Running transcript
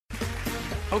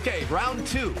Okay, round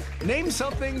two. Name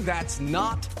something that's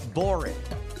not boring.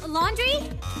 A laundry?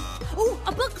 Ooh,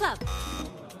 a book club.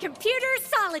 Computer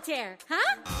solitaire,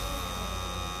 huh?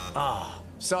 Ah,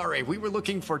 sorry, we were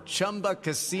looking for Chumba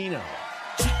Casino.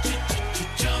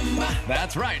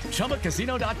 That's right,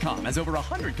 ChumbaCasino.com has over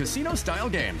 100 casino-style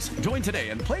games. Join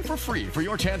today and play for free for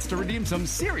your chance to redeem some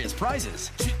serious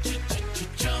prizes.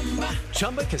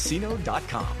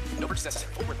 ChumbaCasino.com. No purchase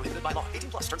necessary. Void where prohibited by law.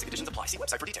 18 plus. Terms and conditions apply. See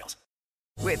website for details.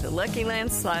 With the Lucky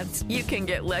Land Slots, you can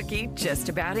get lucky just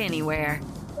about anywhere.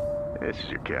 This is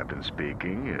your captain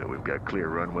speaking. We've got clear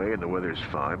runway and the weather's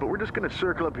fine, but we're just going to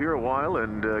circle up here a while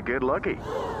and get lucky.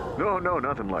 No,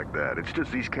 nothing like that. It's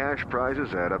just these cash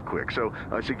prizes add up quick. So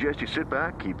I suggest you sit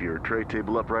back, keep your tray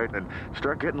table upright, and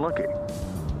start getting lucky.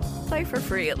 Play for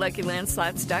free at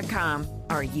LuckyLandSlots.com.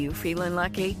 Are you feeling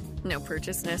lucky? No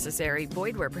purchase necessary.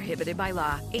 Void where prohibited by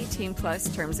law. 18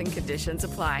 plus terms and conditions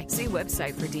apply. See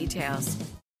website for details.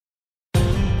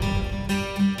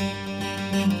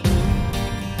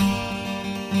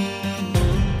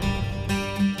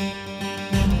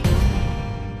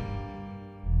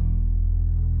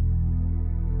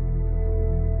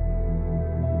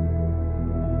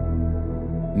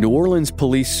 New Orleans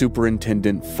Police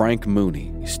Superintendent Frank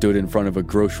Mooney stood in front of a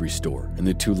grocery store in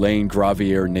the Tulane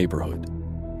Gravier neighborhood.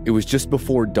 It was just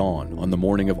before dawn on the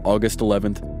morning of August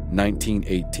 11th,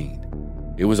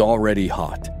 1918. It was already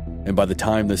hot, and by the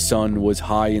time the sun was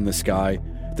high in the sky,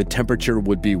 the temperature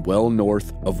would be well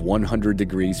north of 100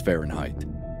 degrees Fahrenheit.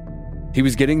 He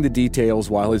was getting the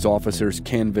details while his officers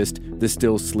canvassed the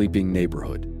still sleeping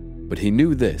neighborhood, but he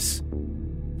knew this.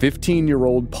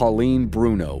 15-year-old Pauline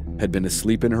Bruno had been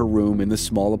asleep in her room in the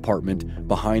small apartment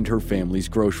behind her family's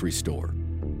grocery store.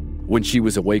 When she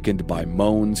was awakened by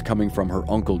moans coming from her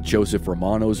uncle Joseph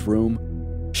Romano's room,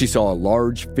 she saw a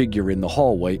large figure in the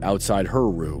hallway outside her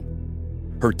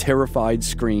room. Her terrified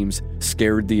screams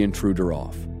scared the intruder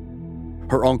off.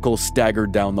 Her uncle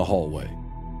staggered down the hallway.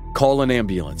 "Call an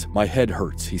ambulance, my head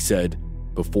hurts," he said,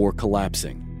 before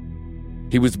collapsing.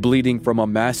 He was bleeding from a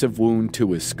massive wound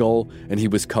to his skull, and he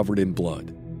was covered in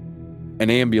blood. An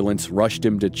ambulance rushed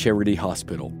him to Charity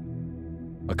Hospital.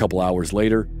 A couple hours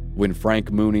later, when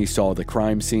Frank Mooney saw the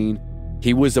crime scene,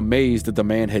 he was amazed that the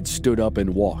man had stood up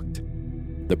and walked.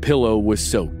 The pillow was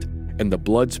soaked, and the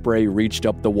blood spray reached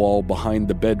up the wall behind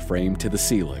the bed frame to the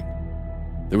ceiling.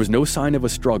 There was no sign of a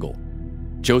struggle.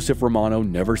 Joseph Romano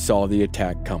never saw the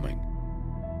attack coming.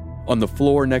 On the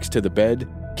floor next to the bed,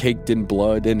 caked in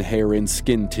blood and hair and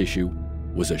skin tissue,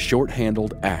 was a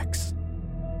short-handled axe.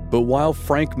 But while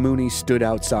Frank Mooney stood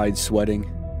outside sweating,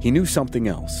 he knew something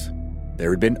else.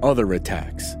 There had been other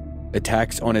attacks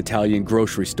on Italian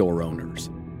grocery store owners,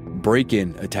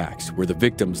 break-in attacks where the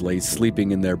victims lay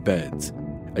sleeping in their beds,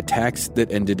 attacks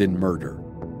that ended in murder.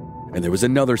 And there was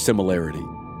another similarity.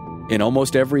 In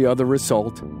almost every other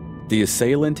assault, the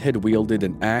assailant had wielded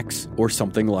an axe or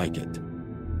something like it.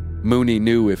 Mooney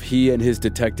knew if he and his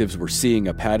detectives were seeing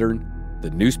a pattern,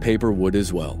 the newspaper would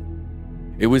as well.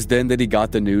 It was then that he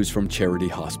got the news from Charity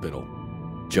Hospital.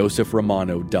 Joseph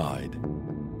Romano died.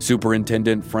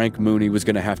 Superintendent Frank Mooney was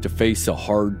going to have to face a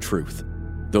hard truth.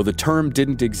 Though the term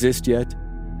didn't exist yet,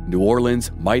 New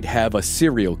Orleans might have a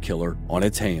serial killer on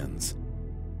its hands.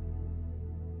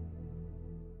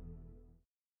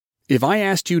 If I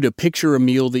asked you to picture a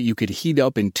meal that you could heat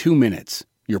up in 2 minutes,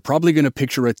 you're probably going to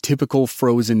picture a typical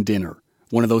frozen dinner.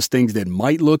 One of those things that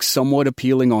might look somewhat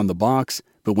appealing on the box,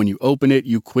 but when you open it,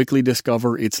 you quickly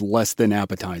discover it's less than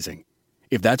appetizing.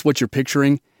 If that's what you're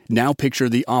picturing, now picture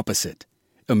the opposite.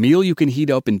 A meal you can heat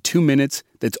up in 2 minutes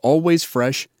that's always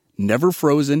fresh, never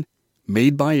frozen,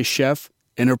 made by a chef,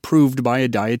 and approved by a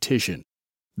dietitian.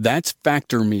 That's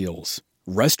Factor Meals.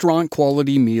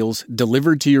 Restaurant-quality meals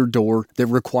delivered to your door that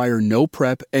require no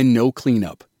prep and no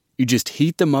cleanup. You just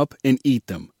heat them up and eat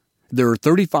them. There are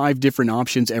 35 different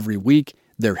options every week.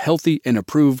 They're healthy and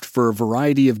approved for a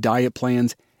variety of diet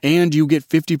plans, and you get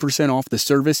 50% off the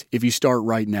service if you start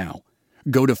right now.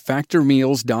 Go to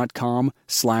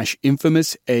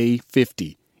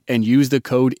factormeals.com/infamousa50 and use the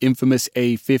code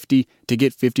infamousa50 to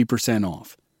get 50%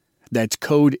 off. That's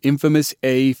code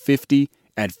infamousa50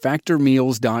 at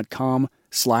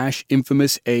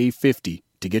factormeals.com/infamousa50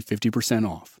 to get 50%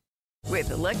 off. With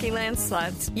the Lucky Land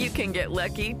Slots, you can get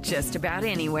lucky just about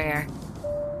anywhere.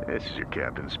 This is your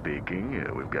captain speaking.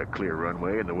 We've got clear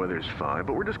runway and the weather's fine,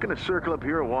 but we're just going to circle up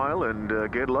here a while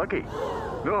and get lucky.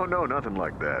 No, nothing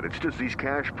like that. It's just these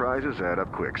cash prizes add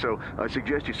up quick. So I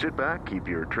suggest you sit back, keep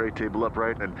your tray table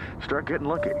upright, and start getting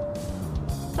lucky.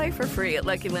 Play for free at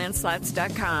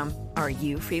LuckyLandSlots.com. Are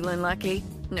you feeling lucky?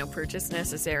 No purchase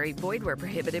necessary. Void where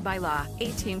prohibited by law.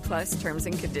 18 plus terms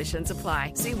and conditions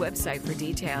apply. See website for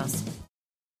details.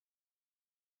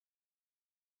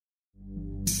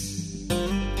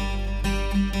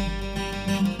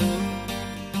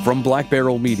 From Black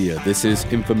Barrel Media, this is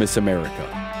Infamous America.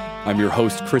 I'm your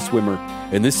host, Chris Wimmer,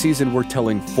 and this season we're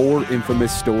telling 4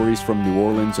 infamous stories from New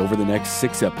Orleans over the next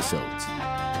 6 episodes.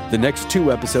 The next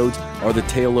 2 episodes are the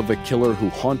tale of a killer who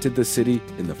haunted the city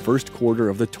in the first quarter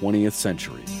of the 20th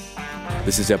century.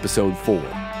 This is episode 4,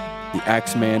 The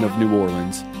Axeman of New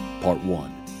Orleans, Part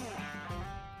 1.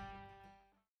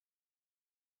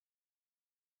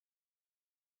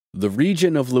 The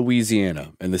region of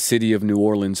Louisiana and the city of New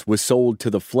Orleans was sold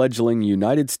to the fledgling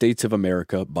United States of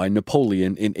America by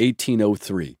Napoleon in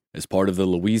 1803 as part of the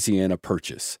Louisiana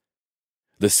Purchase.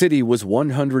 The city was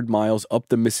 100 miles up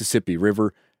the Mississippi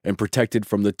River and protected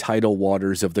from the tidal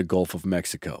waters of the Gulf of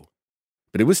Mexico.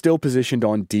 But it was still positioned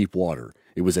on deep water.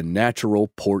 It was a natural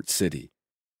port city.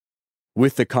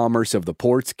 With the commerce of the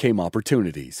ports came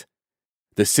opportunities.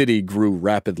 The city grew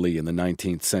rapidly in the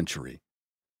 19th century.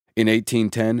 In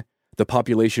 1810, the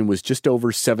population was just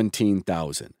over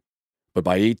 17,000. But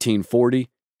by 1840,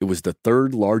 it was the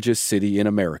 3rd largest city in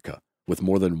America, with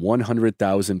more than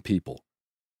 100,000 people.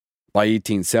 By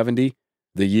 1870,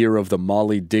 the year of the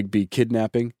Molly Digby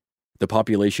kidnapping, the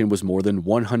population was more than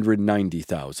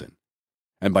 190,000.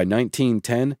 And by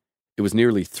 1910, it was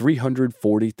nearly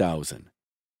 340,000.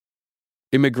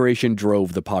 Immigration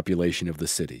drove the population of the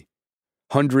city.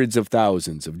 Hundreds of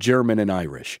thousands of German and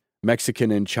Irish,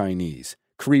 Mexican and Chinese,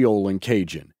 Creole and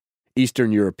Cajun,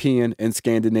 Eastern European and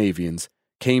Scandinavians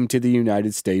came to the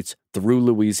United States through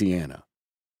Louisiana.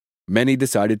 Many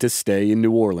decided to stay in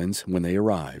New Orleans when they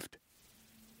arrived.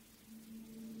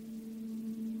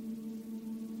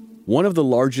 One of the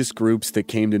largest groups that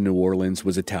came to New Orleans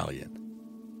was Italian.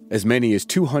 As many as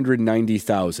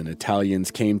 290,000 Italians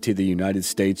came to the United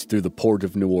States through the port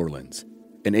of New Orleans,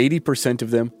 and 80% of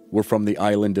them were from the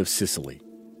island of Sicily.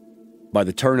 By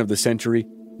the turn of the century,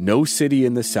 no city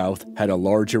in the South had a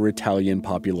larger Italian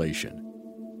population.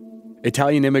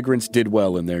 Italian immigrants did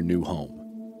well in their new home.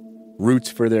 Roots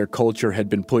for their culture had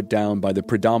been put down by the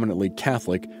predominantly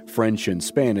Catholic French and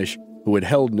Spanish who had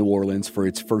held New Orleans for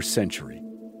its first century.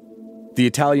 The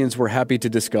Italians were happy to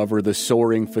discover the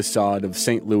soaring facade of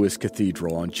St. Louis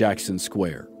Cathedral on Jackson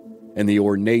Square and the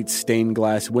ornate stained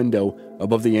glass window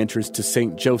above the entrance to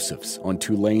St. Joseph's on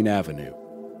Tulane Avenue.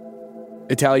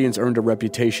 Italians earned a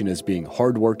reputation as being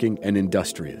hardworking and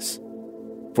industrious.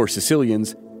 For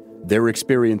Sicilians, their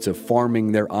experience of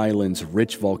farming their island's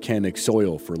rich volcanic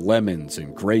soil for lemons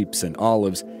and grapes and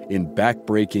olives in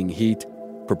back-breaking heat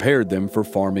prepared them for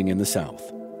farming in the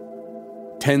South.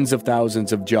 Tens of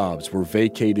thousands of jobs were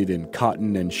vacated in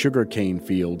cotton and sugarcane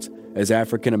fields as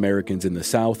African Americans in the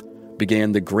South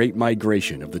began the Great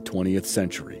Migration of the 20th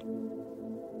century.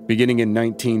 Beginning in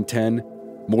 1910,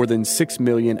 more than 6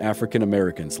 million African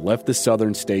Americans left the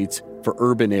southern states for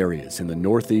urban areas in the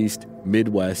Northeast,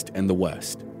 Midwest, and the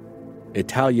West.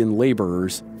 Italian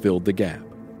laborers filled the gap.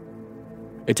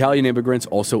 Italian immigrants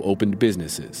also opened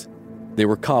businesses. They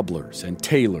were cobblers and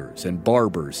tailors and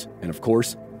barbers, and of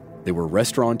course, they were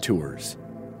restaurateurs.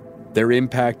 Their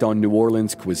impact on New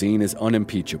Orleans cuisine is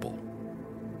unimpeachable.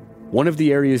 One of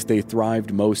the areas they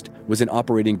thrived most was in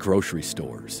operating grocery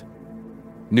stores.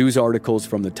 News articles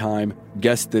from the time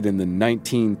guessed that in the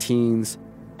 19-teens,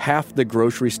 half the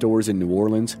grocery stores in New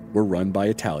Orleans were run by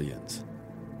Italians.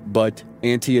 But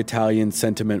anti-Italian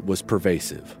sentiment was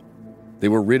pervasive. They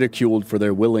were ridiculed for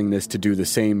their willingness to do the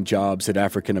same jobs that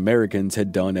African Americans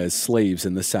had done as slaves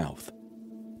in the South.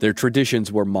 Their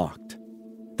traditions were mocked.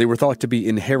 They were thought to be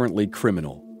inherently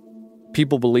criminal.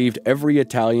 People believed every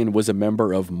Italian was a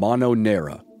member of Mano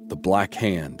Nera, the Black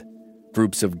Hand,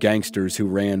 groups of gangsters who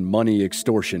ran money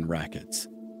extortion rackets.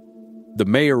 The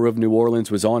mayor of New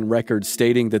Orleans was on record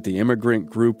stating that the immigrant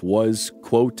group was,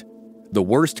 quote, the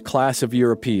worst class of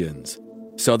Europeans,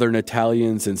 Southern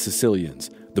Italians and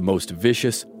Sicilians, the most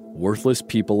vicious, worthless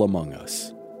people among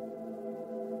us.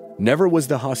 Never was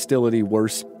the hostility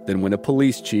worse than when a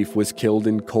police chief was killed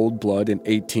in cold blood in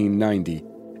 1890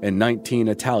 and 19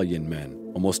 Italian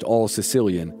men, almost all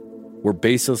Sicilian, were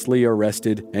baselessly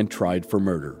arrested and tried for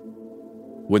murder.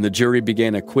 When the jury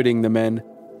began acquitting the men,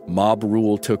 mob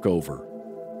rule took over.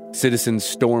 Citizens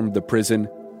stormed the prison,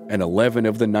 and 11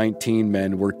 of the 19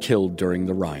 men were killed during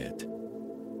the riot.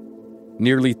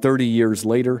 Nearly 30 years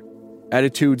later,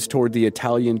 attitudes toward the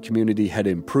Italian community had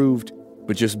improved,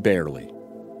 but just barely.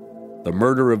 The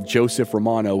murder of Joseph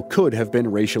Romano could have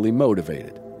been racially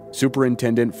motivated.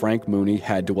 Superintendent Frank Mooney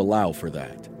had to allow for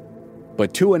that.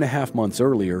 But 2.5 months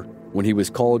earlier, when he was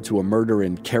called to a murder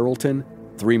in Carrollton,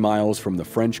 3 miles from the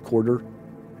French Quarter,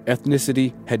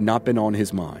 ethnicity had not been on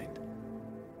his mind.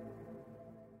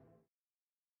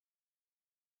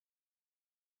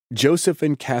 Joseph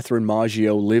and Catherine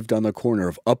Maggio lived on the corner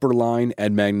of Upper Line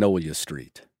and Magnolia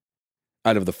Street.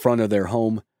 Out of the front of their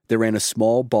home, they ran a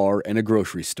small bar and a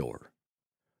grocery store.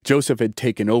 Joseph had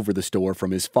taken over the store from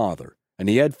his father, and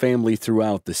he had family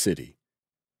throughout the city.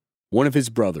 One of his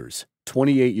brothers,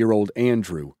 28-year-old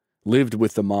Andrew, lived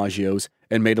with the Maggios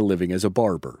and made a living as a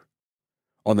barber.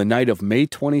 On the night of May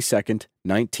 22,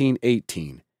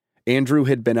 1918, Andrew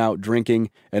had been out drinking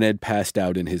and had passed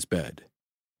out in his bed.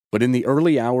 But in the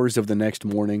early hours of the next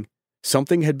morning,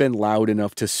 something had been loud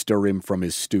enough to stir him from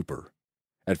his stupor.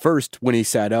 At first, when he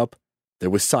sat up, there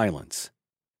was silence.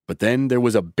 But then there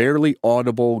was a barely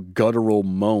audible, guttural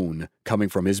moan coming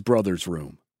from his brother's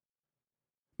room.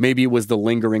 Maybe it was the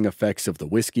lingering effects of the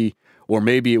whiskey, or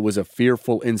maybe it was a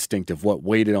fearful instinct of what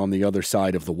waited on the other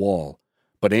side of the wall,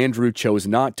 but Andrew chose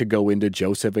not to go into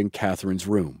Joseph and Catherine's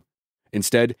room.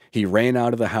 Instead, he ran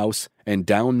out of the house and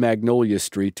down Magnolia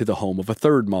Street to the home of a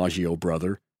third Maggio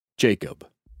brother, Jacob.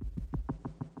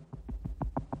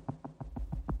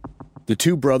 The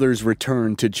two brothers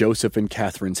returned to Joseph and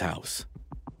Catherine's house.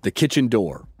 The kitchen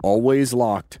door, always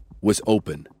locked, was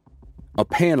open. A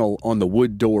panel on the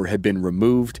wood door had been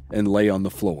removed and lay on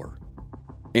the floor.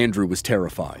 Andrew was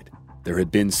terrified. There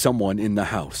had been someone in the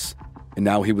house, and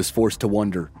now he was forced to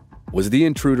wonder, was the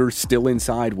intruder still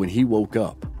inside when he woke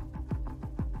up?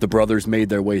 The brothers made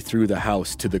their way through the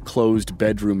house to the closed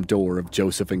bedroom door of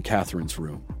Joseph and Catherine's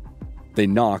room. They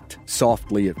knocked,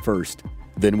 softly at first,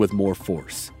 then with more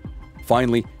force.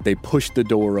 Finally, they pushed the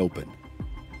door open.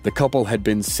 The couple had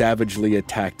been savagely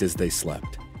attacked as they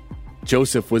slept.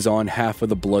 Joseph was on half of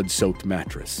the blood-soaked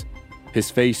mattress.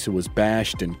 His face was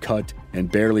bashed and cut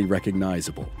and barely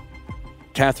recognizable.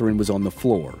 Catherine was on the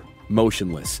floor,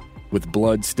 motionless, with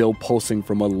blood still pulsing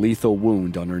from a lethal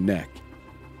wound on her neck.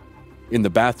 In the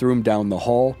bathroom down the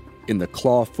hall, in the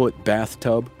clawfoot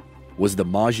bathtub, was the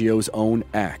Maggio's own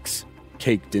axe,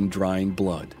 caked in drying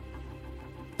blood.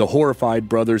 The horrified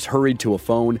brothers hurried to a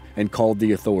phone and called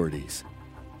the authorities.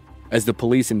 As the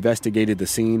police investigated the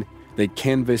scene, they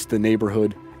canvassed the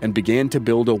neighborhood and began to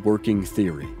build a working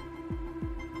theory.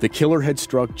 The killer had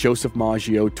struck Joseph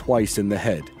Maggio twice in the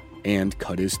head and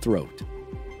cut his throat.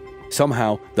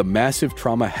 Somehow, the massive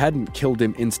trauma hadn't killed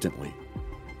him instantly.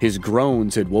 His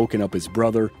groans had woken up his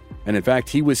brother, and in fact,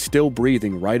 he was still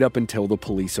breathing right up until the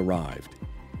police arrived.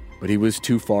 But he was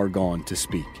too far gone to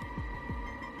speak.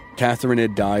 Catherine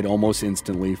had died almost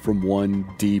instantly from one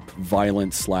deep,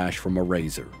 violent slash from a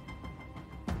razor.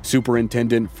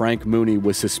 Superintendent Frank Mooney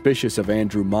was suspicious of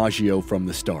Andrew Maggio from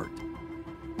the start.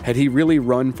 Had he really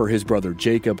run for his brother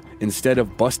Jacob instead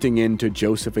of busting into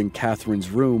Joseph and Catherine's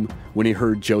room when he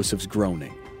heard Joseph's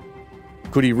groaning?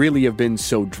 Could he really have been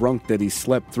so drunk that he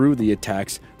slept through the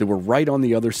attacks that were right on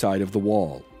the other side of the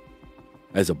wall?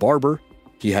 As a barber,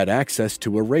 he had access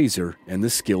to a razor and the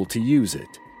skill to use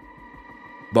it.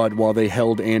 But while they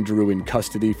held Andrew in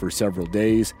custody for several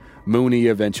days, Mooney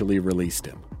eventually released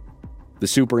him. The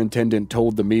superintendent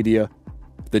told the media,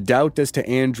 "The doubt as to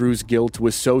Andrew's guilt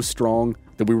was so strong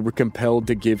that we were compelled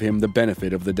to give him the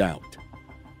benefit of the doubt.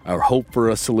 Our hope for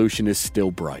a solution is still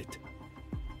bright."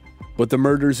 But the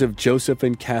murders of Joseph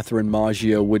and Catherine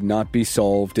Maggio would not be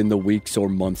solved in the weeks or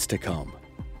months to come.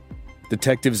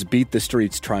 Detectives beat the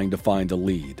streets trying to find a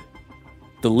lead.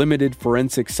 The limited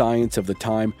forensic science of the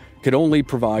time could only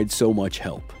provide so much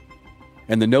help.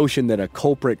 And the notion that a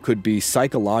culprit could be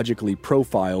psychologically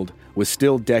profiled was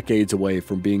still decades away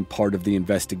from being part of the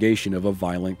investigation of a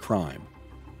violent crime.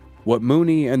 What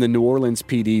Mooney and the New Orleans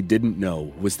PD didn't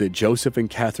know was that Joseph and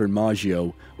Catherine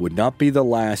Maggio would not be the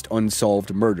last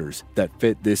unsolved murders that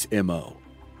fit this MO.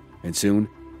 And soon,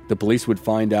 the police would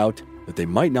find out that they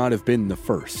might not have been the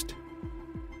first.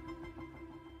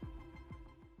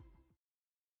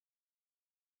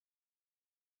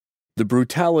 The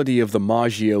brutality of the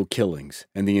Maggio killings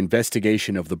and the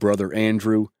investigation of the brother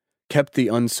Andrew kept the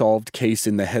unsolved case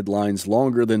in the headlines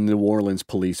longer than the New Orleans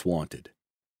police wanted.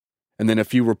 And then a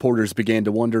few reporters began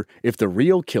to wonder if the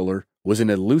real killer was an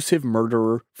elusive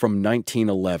murderer from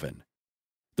 1911.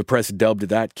 The press dubbed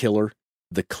that killer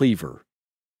the Cleaver.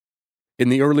 In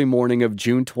the early morning of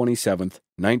June 27,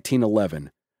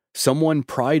 1911, someone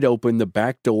pried open the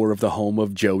back door of the home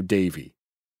of Joe Davy.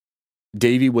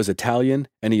 Davy was Italian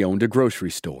and he owned a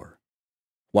grocery store.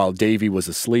 While Davy was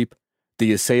asleep,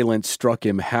 the assailant struck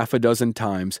him half a dozen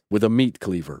times with a meat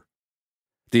cleaver.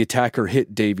 The attacker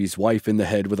hit Davy's wife in the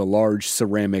head with a large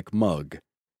ceramic mug.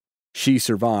 She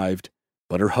survived,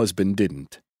 but her husband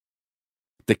didn't.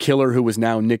 The killer, who was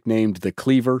now nicknamed the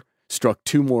Cleaver, struck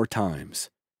 2 more times.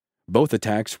 Both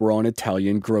attacks were on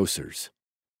Italian grocers.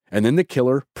 And then the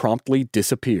killer promptly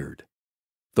disappeared.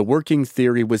 The working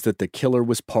theory was that the killer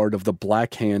was part of the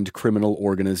Black Hand criminal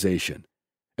organization,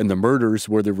 and the murders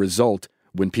were the result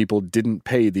when people didn't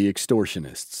pay the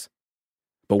extortionists.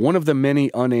 But one of the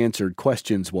many unanswered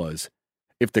questions was,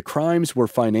 if the crimes were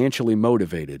financially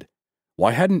motivated,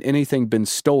 why hadn't anything been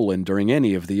stolen during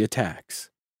any of the attacks?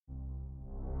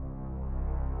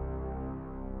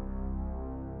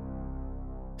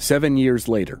 Seven years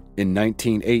later, in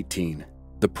 1918,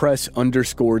 the press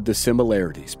underscored the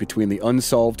similarities between the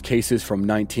unsolved cases from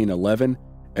 1911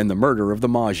 and the murder of the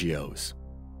Maggios.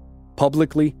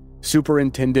 Publicly,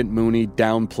 Superintendent Mooney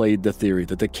downplayed the theory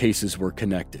that the cases were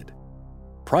connected.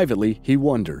 Privately, he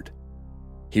wondered.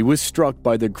 He was struck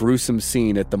by the gruesome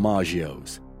scene at the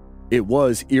Maggios. It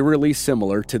was eerily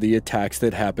similar to the attacks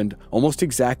that happened almost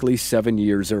exactly 7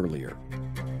 years earlier.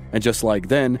 And just like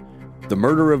then, the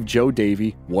murder of Joe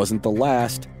Davy wasn't the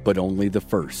last, but only the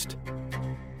first.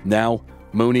 Now,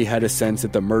 Mooney had a sense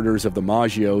that the murders of the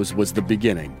Maggios was the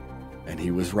beginning, and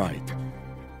he was right.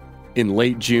 In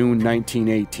late June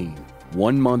 1918,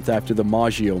 1 month after the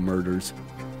Maggio murders,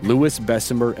 Louis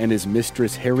Bessemer and his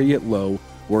mistress Harriet Lowe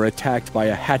were attacked by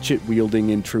a hatchet-wielding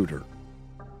intruder.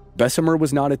 Bessemer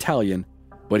was not Italian,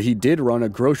 but he did run a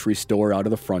grocery store out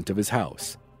of the front of his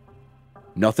house.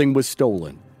 Nothing was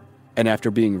stolen, and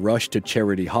after being rushed to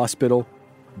Charity Hospital,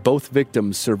 both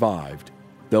victims survived,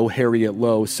 though Harriet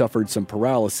Lowe suffered some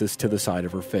paralysis to the side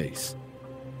of her face.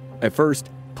 At first,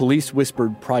 police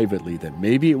whispered privately that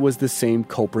maybe it was the same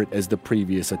culprit as the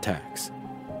previous attacks.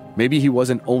 Maybe he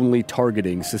wasn't only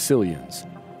targeting Sicilians.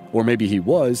 Or maybe he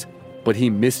was, but he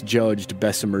misjudged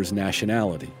Bessemer's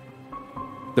nationality.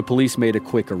 The police made a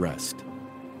quick arrest.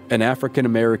 An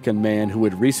African-American man who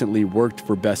had recently worked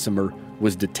for Bessemer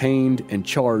was detained and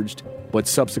charged, but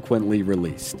subsequently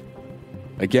released.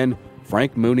 Again,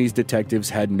 Frank Mooney's detectives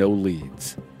had no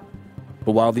leads.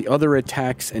 But while the other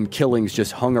attacks and killings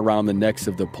just hung around the necks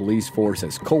of the police force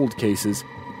as cold cases,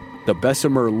 the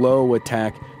Bessemer-Lowe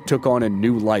attack took on a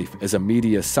new life as a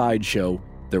media sideshow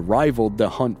that rivaled the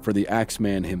hunt for the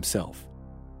Axeman himself.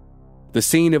 The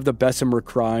scene of the Bessemer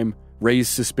crime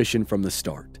raised suspicion from the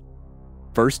start.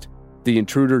 First, the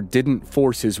intruder didn't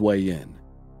force his way in.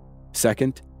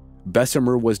 Second,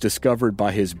 Bessemer was discovered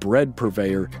by his bread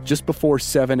purveyor just before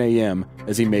 7 a.m.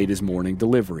 as he made his morning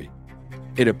delivery.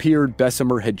 It appeared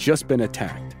Bessemer had just been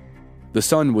attacked. The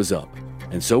sun was up,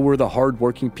 and so were the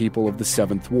hard-working people of the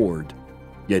 7th Ward,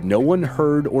 yet no one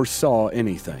heard or saw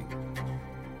anything.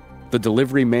 The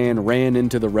delivery man ran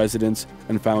into the residence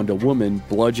and found a woman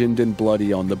bludgeoned and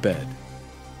bloody on the bed.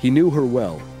 He knew her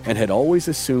well and had always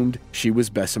assumed she was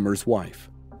Bessemer's wife.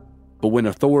 But when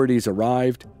authorities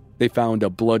arrived, they found a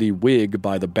bloody wig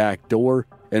by the back door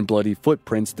and bloody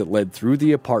footprints that led through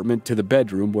the apartment to the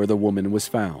bedroom where the woman was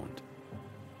found.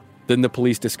 Then the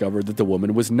police discovered that the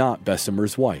woman was not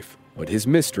Bessemer's wife, but his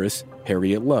mistress,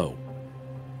 Harriet Lowe.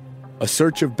 A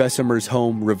search of Bessemer's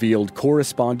home revealed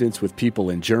correspondence with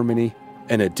people in Germany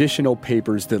and additional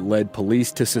papers that led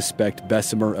police to suspect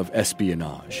Bessemer of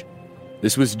espionage.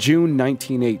 This was June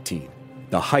 1918,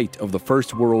 the height of the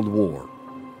First World War.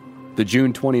 The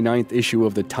June 29th issue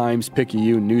of the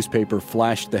Times-Picayune newspaper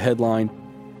flashed the headline,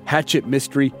 "Hatchet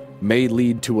Mystery May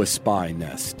Lead to a Spy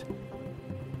Nest."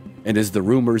 And as the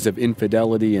rumors of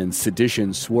infidelity and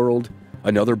sedition swirled,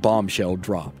 another bombshell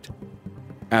dropped.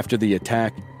 After the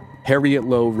attack, Harriet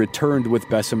Lowe returned with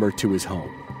Bessemer to his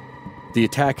home. The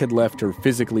attack had left her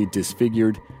physically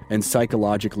disfigured and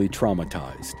psychologically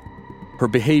traumatized. Her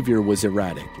behavior was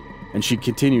erratic, and she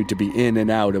continued to be in and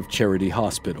out of Charity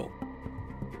Hospital.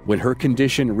 When her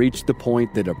condition reached the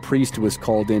point that a priest was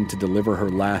called in to deliver her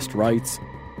last rites,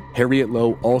 Harriet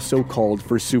Lowe also called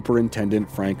for Superintendent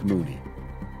Frank Mooney.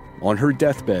 On her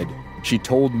deathbed, she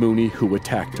told Mooney who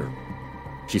attacked her.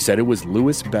 She said it was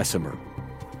Louis Bessemer.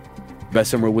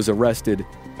 Bessemer was arrested,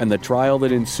 and the trial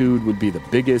that ensued would be the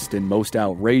biggest and most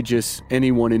outrageous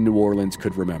anyone in New Orleans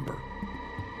could remember.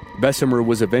 Bessemer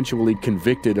was eventually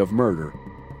convicted of murder,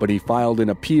 but he filed an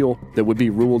appeal that would be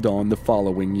ruled on the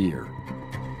following year.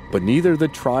 But neither the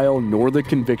trial nor the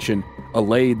conviction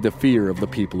allayed the fear of the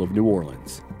people of New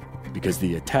Orleans, because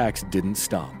the attacks didn't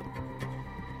stop.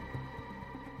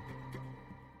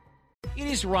 It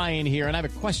is Ryan here, and I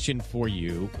have a question for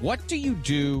you. What do you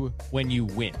do when you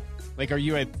win? Like, are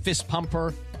you a fist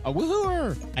pumper? A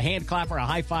woo-hooer, a hand clapper, a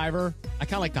high fiver. I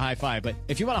kind of like the high five, but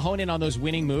if you want to hone in on those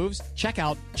winning moves, check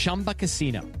out Chumba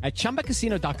Casino. At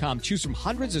ChumbaCasino.com, choose from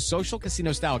hundreds of social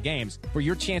casino style games for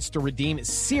your chance to redeem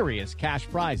serious cash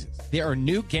prizes. There are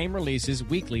new game releases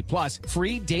weekly, plus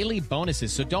free daily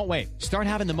bonuses. So don't wait. Start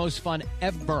having the most fun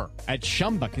ever at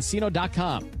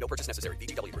ChumbaCasino.com. No purchase necessary.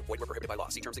 VGW Group. Void where prohibited by law.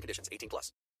 See terms and conditions.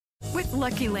 18+. With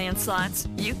Lucky Land Slots,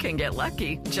 you can get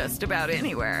lucky just about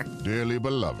anywhere. Dearly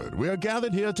beloved, we are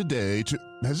gathered here today to...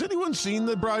 Has anyone seen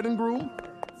the bride and groom?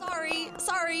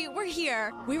 Sorry, we're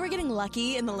here. We were getting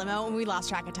lucky in the limo and we lost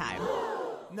track of time.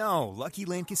 No, Lucky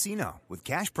Land Casino, with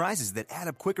cash prizes that add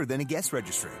up quicker than a guest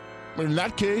registry. In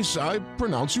that case, I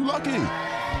pronounce you lucky.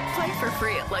 Play for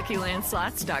free at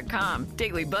LuckyLandSlots.com.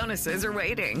 Daily bonuses are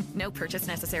waiting. No purchase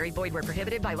necessary. Void where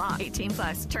prohibited by law.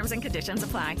 18+. Terms and conditions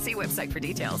apply. See website for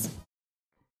details.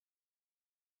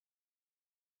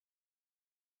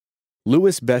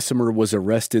 Louis Bessemer was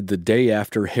arrested the day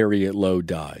after Harriet Lowe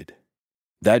died.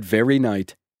 That very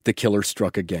night, the killer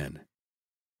struck again.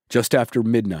 Just after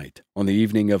midnight, on the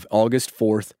evening of August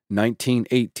 4th,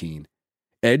 1918,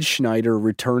 Ed Schneider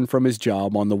returned from his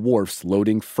job on the wharfs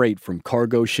loading freight from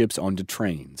cargo ships onto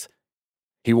trains.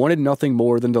 He wanted nothing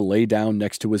more than to lay down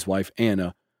next to his wife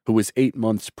Anna, who was 8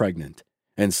 months pregnant,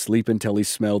 and sleep until he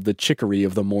smelled the chicory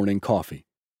of the morning coffee.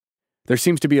 There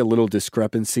seems to be a little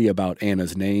discrepancy about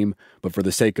Anna's name, but for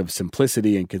the sake of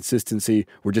simplicity and consistency,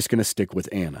 we're just going to stick with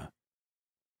Anna.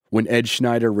 When Ed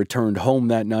Schneider returned home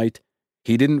that night,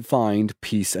 he didn't find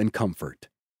peace and comfort.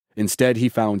 Instead, he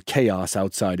found chaos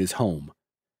outside his home.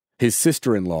 His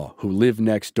sister-in-law, who lived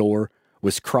next door,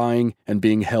 was crying and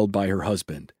being held by her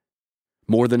husband.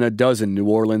 More than a dozen New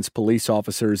Orleans police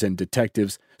officers and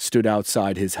detectives stood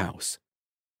outside his house.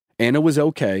 Anna was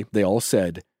okay, they all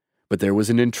said, but there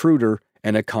was an intruder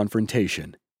and a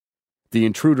confrontation. The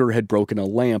intruder had broken a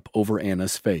lamp over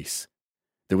Anna's face.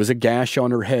 There was a gash on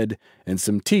her head and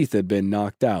some teeth had been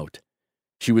knocked out.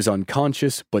 She was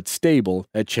unconscious but stable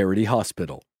at Charity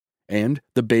Hospital, and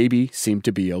the baby seemed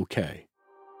to be okay.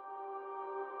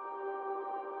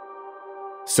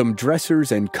 Some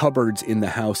dressers and cupboards in the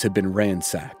house had been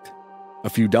ransacked. A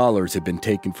few dollars had been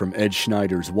taken from Ed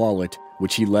Schneider's wallet,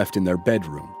 which he left in their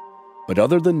bedroom. But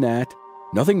other than that,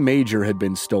 nothing major had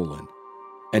been stolen,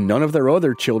 and none of their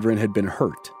other children had been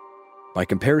hurt. By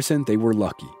comparison, they were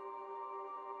lucky.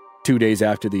 2 days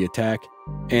after the attack,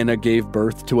 Anna gave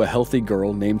birth to a healthy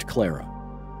girl named Clara.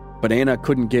 But Anna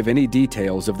couldn't give any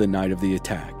details of the night of the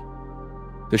attack.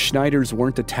 The Schneiders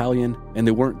weren't Italian, and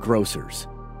they weren't grocers.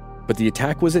 But the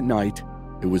attack was at night,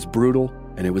 it was brutal,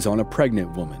 and it was on a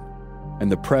pregnant woman,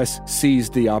 and the press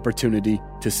seized the opportunity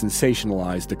to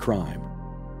sensationalize the crime.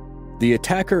 The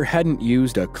attacker hadn't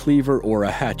used a cleaver or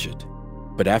a hatchet,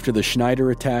 but after the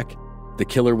Schneider attack, the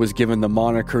killer was given the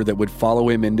moniker that would follow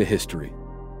him into history.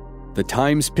 The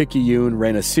Times-Picayune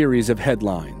ran a series of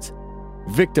headlines: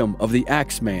 "Victim of the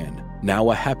Axeman,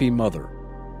 now a happy mother,"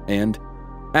 and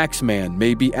 "Axeman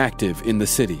may be active in the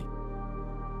city."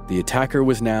 The attacker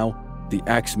was now the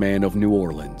Axeman of New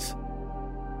Orleans.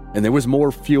 And there was more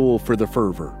fuel for the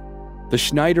fervor. The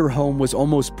Schneider home was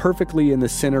almost perfectly in the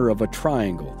center of a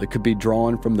triangle that could be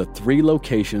drawn from the 3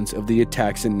 locations of the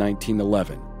attacks in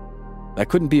 1911. That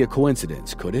couldn't be a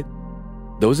coincidence, could it?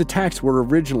 Those attacks were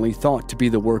originally thought to be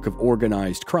the work of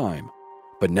organized crime,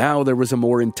 but now there was a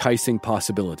more enticing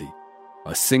possibility: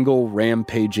 a single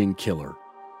rampaging killer.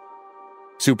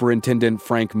 Superintendent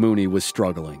Frank Mooney was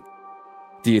struggling.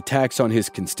 The attacks on his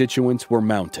constituents were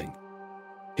mounting.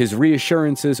 His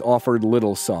reassurances offered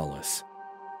little solace.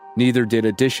 Neither did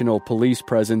additional police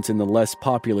presence in the less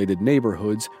populated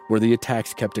neighborhoods where the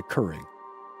attacks kept occurring.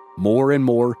 More and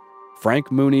more,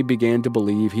 Frank Mooney began to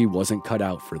believe he wasn't cut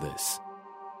out for this.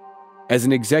 As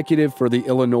an executive for the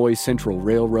Illinois Central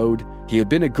Railroad, he had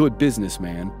been a good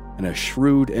businessman and a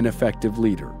shrewd and effective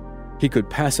leader. He could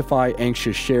pacify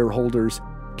anxious shareholders,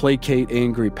 placate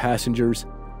angry passengers,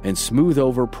 and smooth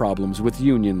over problems with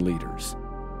union leaders.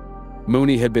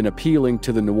 Mooney had been appealing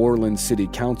to the New Orleans City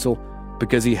Council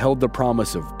because he held the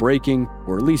promise of breaking,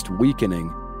 or at least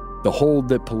weakening, the hold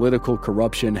that political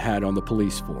corruption had on the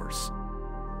police force.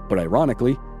 But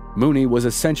ironically, Mooney was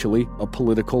essentially a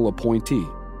political appointee.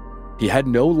 He had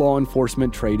no law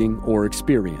enforcement training or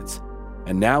experience,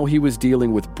 and now he was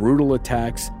dealing with brutal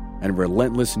attacks and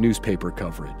relentless newspaper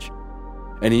coverage.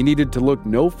 And he needed to look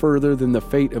no further than the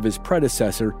fate of his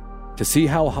predecessor to see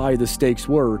how high the stakes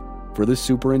were for the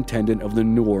superintendent of the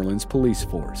New Orleans police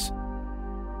force.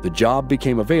 The job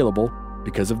became available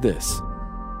because of this.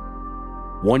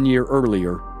 1 year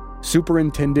earlier,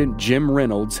 Superintendent Jim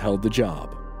Reynolds held the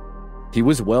job. He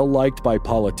was well liked by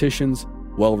politicians,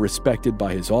 well respected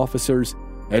by his officers,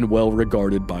 and well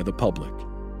regarded by the public.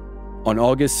 On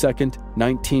August 2,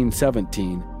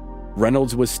 1917,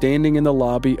 Reynolds was standing in the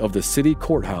lobby of the city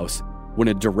courthouse when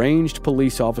a deranged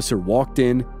police officer walked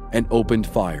in and opened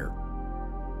fire.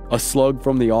 A slug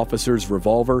from the officer's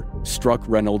revolver struck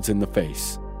Reynolds in the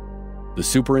face. The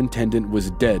superintendent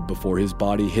was dead before his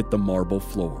body hit the marble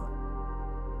floor.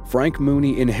 Frank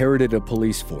Mooney inherited a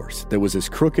police force that was as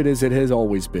crooked as it has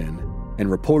always been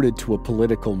and reported to a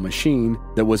political machine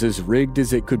that was as rigged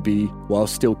as it could be while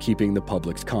still keeping the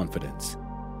public's confidence.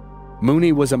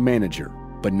 Mooney was a manager,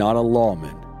 but not a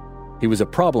lawman. He was a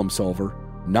problem solver,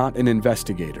 not an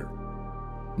investigator.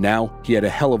 Now he had a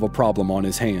hell of a problem on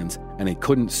his hands, and he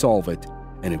couldn't solve it,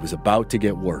 and it was about to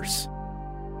get worse.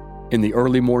 In the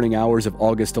early morning hours of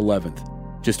August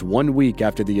 11th, just 1 week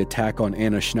after the attack on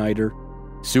Anna Schneider,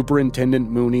 Superintendent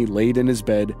Mooney laid in his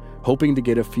bed, hoping to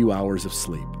get a few hours of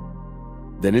sleep.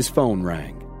 Then his phone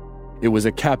rang. It was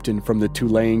a captain from the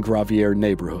Tulane-Gravier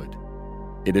neighborhood.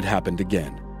 It had happened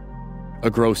again. A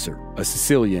grocer, a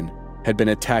Sicilian, had been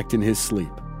attacked in his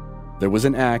sleep. There was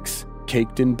an axe,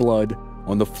 caked in blood,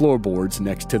 on the floorboards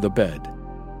next to the bed.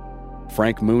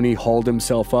 Frank Mooney hauled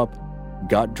himself up,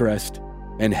 got dressed,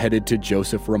 and headed to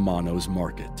Joseph Romano's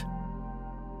market.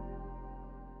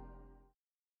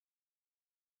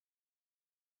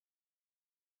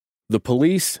 The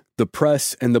police, the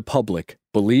press, and the public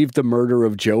believed the murder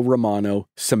of Joe Romano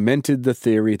cemented the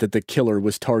theory that the killer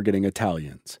was targeting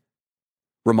Italians.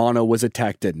 Romano was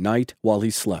attacked at night while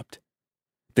he slept.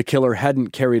 The killer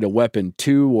hadn't carried a weapon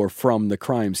to or from the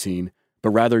crime scene,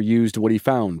 but rather used what he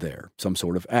found there, some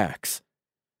sort of axe.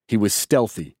 He was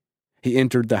stealthy. He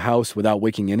entered the house without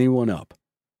waking anyone up.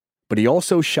 But he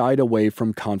also shied away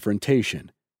from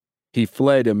confrontation. He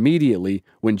fled immediately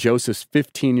when Joseph's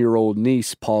 15-year-old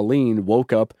niece, Pauline,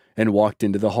 woke up and walked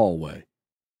into the hallway.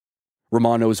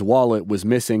 Romano's wallet was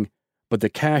missing, but the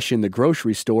cash in the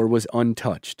grocery store was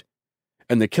untouched,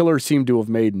 and the killer seemed to have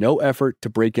made no effort to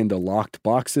break into locked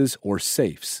boxes or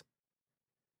safes.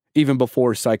 Even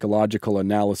before psychological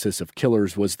analysis of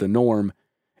killers was the norm,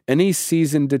 any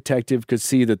seasoned detective could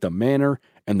see that the manner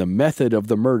and the method of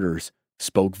the murders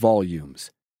spoke volumes.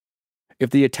 If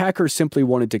the attacker simply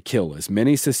wanted to kill as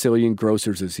many Sicilian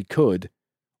grocers as he could,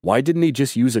 why didn't he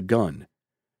just use a gun?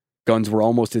 Guns were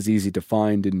almost as easy to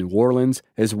find in New Orleans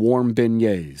as warm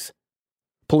beignets.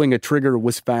 Pulling a trigger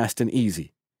was fast and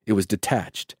easy. It was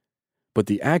detached. But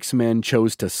the Axeman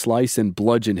chose to slice and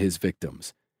bludgeon his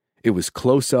victims. It was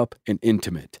close-up and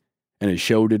intimate, and it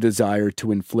showed a desire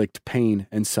to inflict pain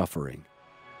and suffering.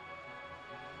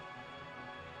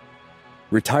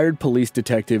 Retired police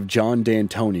detective John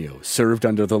D'Antonio served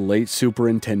under the late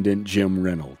Superintendent Jim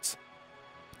Reynolds.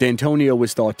 D'Antonio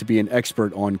was thought to be an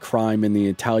expert on crime in the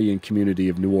Italian community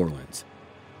of New Orleans,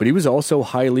 but he was also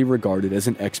highly regarded as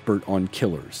an expert on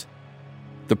killers.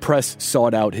 The press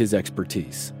sought out his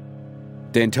expertise.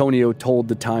 D'Antonio told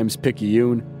the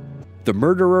Times-Picayune, "The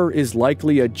murderer is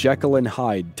likely a Jekyll and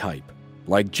Hyde type,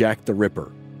 like Jack the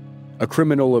Ripper. A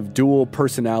criminal of dual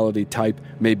personality type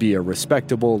may be a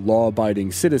respectable,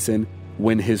 law-abiding citizen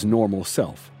when his normal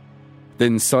self.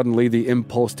 Then suddenly the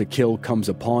impulse to kill comes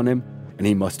upon him, and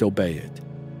he must obey it."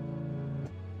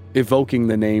 Evoking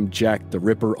the name Jack the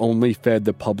Ripper only fed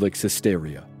the public's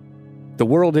hysteria. The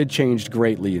world had changed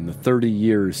greatly in the 30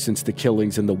 years since the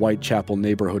killings in the Whitechapel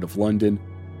neighborhood of London,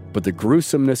 but the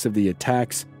gruesomeness of the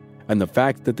attacks and the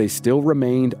fact that they still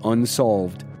remained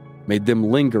unsolved made them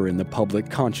linger in the public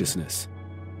consciousness.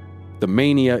 The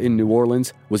mania in New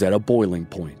Orleans was at a boiling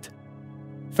point.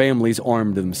 Families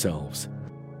armed themselves.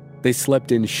 They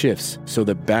slept in shifts so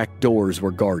that back doors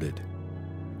were guarded.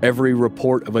 Every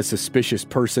report of a suspicious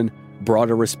person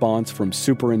brought a response from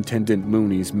Superintendent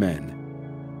Mooney's men.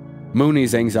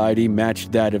 Mooney's anxiety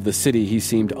matched that of the city he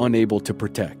seemed unable to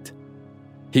protect.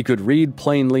 He could read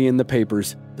plainly in the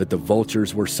papers that the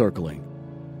vultures were circling.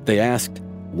 They asked,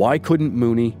 why couldn't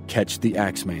Mooney catch the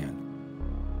Axeman?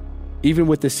 Even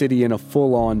with the city in a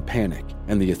full-on panic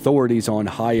and the authorities on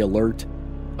high alert,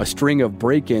 a string of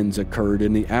break-ins occurred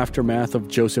in the aftermath of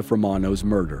Joseph Romano's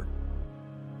murder.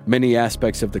 Many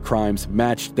aspects of the crimes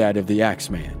matched that of the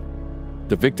Axeman.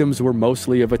 The victims were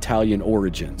mostly of Italian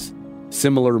origins.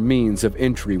 Similar means of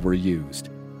entry were used,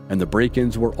 and the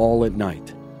break-ins were all at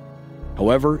night.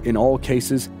 However, in all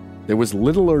cases, there was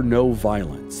little or no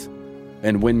violence,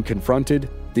 and when confronted,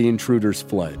 the intruders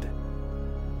fled.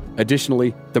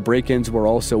 Additionally, the break-ins were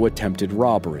also attempted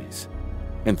robberies,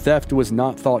 and theft was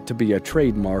not thought to be a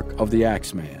trademark of the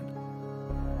Axeman.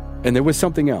 And there was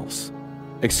something else.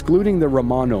 Excluding the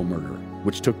Romano murder,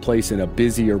 which took place in a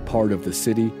busier part of the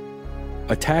city,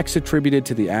 attacks attributed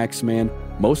to the Axeman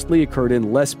mostly occurred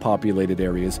in less populated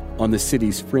areas on the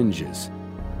city's fringes.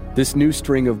 This new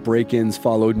string of break-ins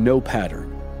followed no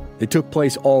pattern. They took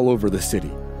place all over the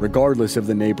city, regardless of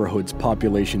the neighborhood's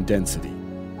population density.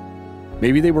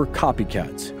 Maybe they were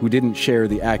copycats who didn't share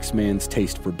the Axeman's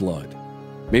taste for blood.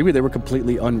 Maybe they were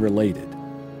completely unrelated.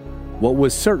 What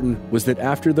was certain was that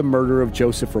after the murder of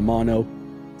Joseph Romano,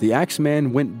 the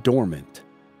Axeman went dormant.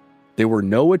 There were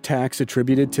no attacks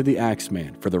attributed to the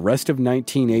Axeman for the rest of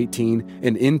 1918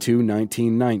 and into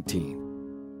 1919.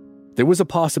 There was a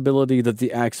possibility that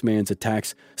the Axeman's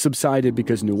attacks subsided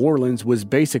because New Orleans was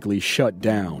basically shut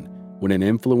down when an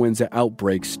influenza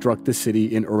outbreak struck the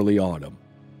city in early autumn.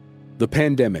 The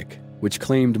pandemic, which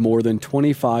claimed more than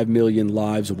 25 million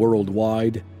lives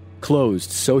worldwide,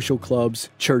 closed social clubs,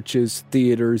 churches,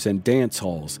 theaters, and dance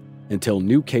halls until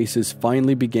new cases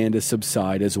finally began to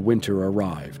subside as winter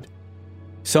arrived.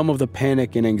 Some of the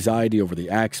panic and anxiety over the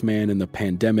Axeman and the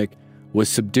pandemic was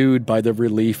subdued by the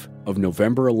relief of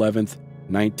November 11th,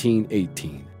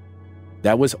 1918.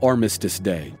 That was Armistice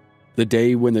Day, the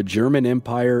day when the German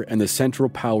Empire and the Central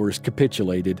Powers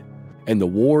capitulated, and the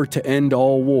war to end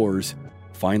all wars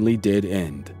finally did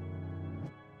end.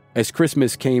 As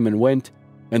Christmas came and went,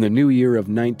 and the new year of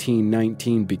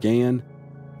 1919 began,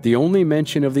 the only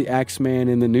mention of the Axeman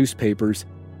in the newspapers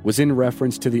was in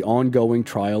reference to the ongoing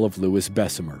trial of Louis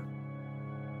Bessemer.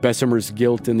 Bessemer's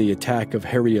guilt in the attack of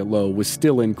Harriet Lowe was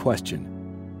still in question,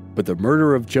 but the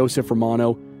murder of Joseph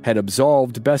Romano had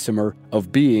absolved Bessemer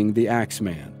of being the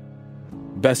Axeman.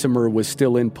 Bessemer was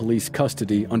still in police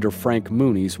custody under Frank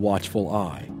Mooney's watchful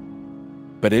eye.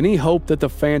 But any hope that the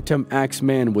phantom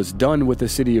Axeman was done with the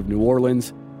city of New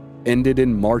Orleans ended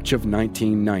in March of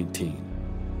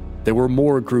 1919. There were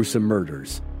more gruesome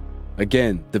murders.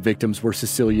 Again, the victims were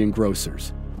Sicilian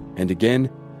grocers. And again,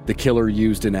 the killer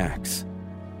used an axe.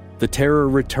 The terror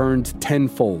returned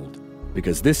tenfold,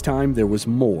 because this time there was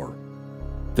more.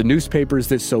 The newspapers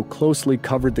that so closely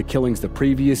covered the killings the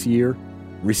previous year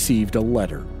received a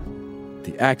letter.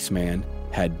 The Axeman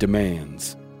had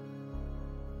demands.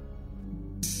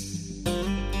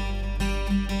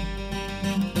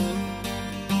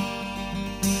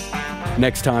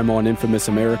 Next time on Infamous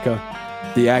America,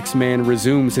 the Axeman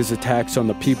resumes his attacks on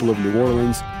the people of New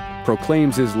Orleans,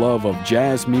 proclaims his love of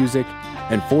jazz music,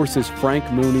 and forces Frank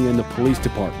Mooney and the police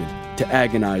department to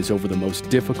agonize over the most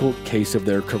difficult case of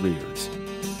their careers.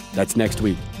 That's next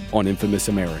week on Infamous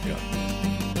America.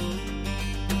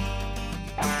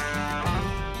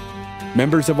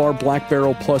 Members of our Black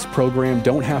Barrel Plus program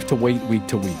don't have to wait week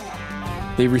to week.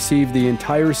 They receive the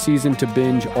entire season to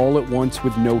binge all at once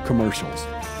with no commercials.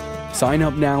 Sign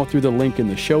up now through the link in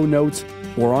the show notes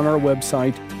or on our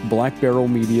website,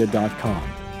 blackbarrelmedia.com.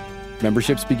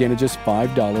 Memberships begin at just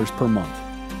 $5 per month.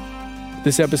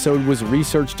 This episode was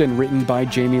researched and written by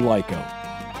Jamie Lyko.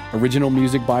 Original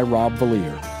music by Rob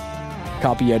Valier.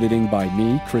 Copy editing by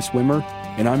me, Chris Wimmer,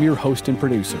 and I'm your host and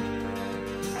producer.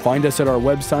 Find us at our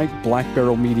website,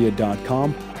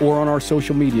 blackbarrelmedia.com, or on our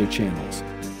social media channels.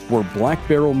 We're Black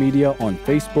Barrel Media on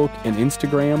Facebook and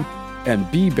Instagram,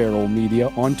 and B Barrel Media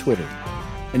on Twitter.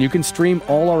 And you can stream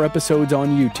all our episodes on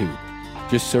YouTube.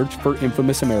 Just search for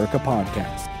Infamous America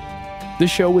Podcast.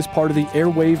 This show is part of the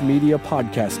Airwave Media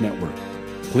Podcast Network.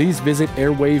 Please visit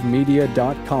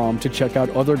airwavemedia.com to check out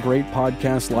other great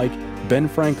podcasts like Ben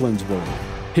Franklin's World,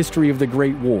 History of the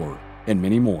Great War, and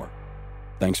many more.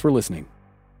 Thanks for listening.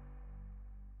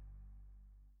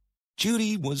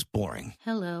 Judy was boring.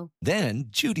 Hello. Then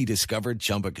Judy discovered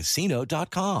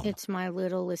ChumbaCasino.com. It's my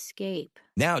little escape.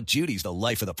 Now Judy's the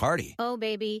life of the party. Oh,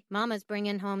 baby, mama's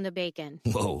bringing home the bacon.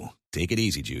 Whoa, take it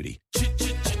easy, Judy.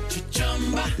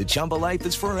 The Chumba life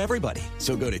is for everybody.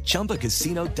 So go to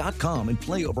ChumbaCasino.com and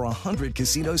play over 100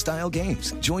 casino-style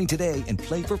games. Join today and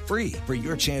play for free for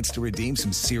your chance to redeem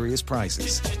some serious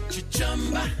prizes.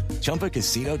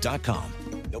 ChumbaCasino.com.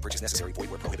 No purchase necessary. Void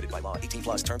where prohibited by law. 18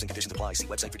 plus terms and conditions apply. See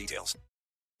website for details.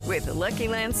 With the Lucky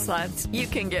Land Slots, you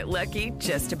can get lucky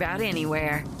just about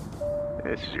anywhere.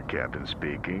 This is your captain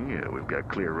speaking. We've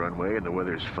got clear runway and the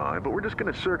weather's fine, but we're just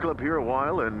going to circle up here a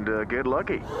while and get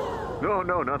lucky.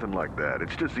 No, nothing like that.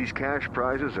 It's just these cash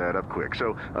prizes add up quick.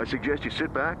 So I suggest you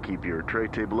sit back, keep your tray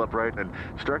table upright, and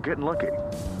start getting lucky.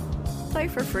 Play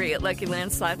for free at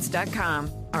LuckyLandSlots.com.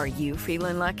 Are you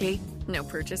feeling lucky? No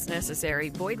purchase necessary.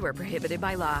 Void where prohibited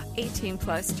by law. 18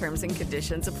 plus terms and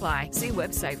conditions apply. See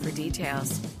website for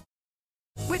details.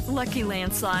 With Lucky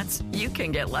Land Slots, you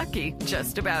can get lucky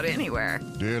just about anywhere.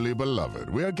 Dearly beloved,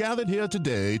 we are gathered here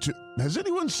today to... Has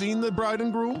anyone seen the bride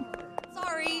and groom?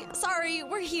 Sorry,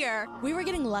 we're here. We were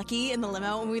getting lucky in the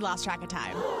limo and we lost track of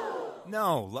time.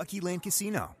 No, Lucky Land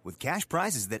Casino, with cash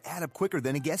prizes that add up quicker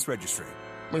than a guest registry.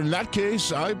 in that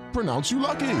case, I pronounce you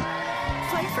lucky.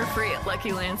 Play for free at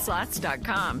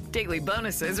LuckyLandSlots.com. Daily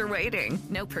bonuses are waiting.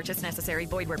 No purchase necessary.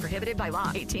 Void where prohibited by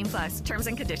law. 18+. Terms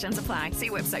and conditions apply. See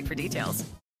website for details.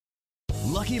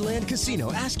 Lucky Land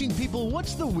Casino, asking people,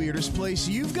 what's the weirdest place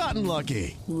you've gotten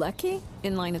lucky? Lucky?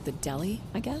 In line at the deli,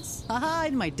 I guess? Aha,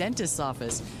 in my dentist's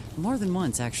office. More than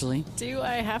once, actually. Do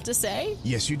I have to say?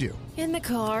 Yes, you do. In the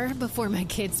car before my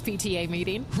kids' PTA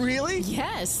meeting. Really?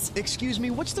 Yes. Excuse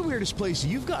me, what's the weirdest place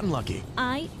you've gotten lucky?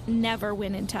 I never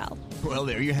win and tell. Well,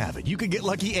 there you have it. You can get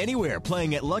lucky anywhere,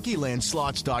 playing at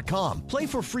LuckyLandSlots.com. Play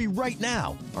for free right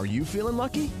now. Are you feeling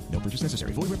lucky? No purchase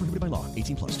necessary. Void where prohibited by law.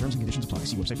 18+. Terms and conditions apply.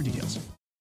 See website for details.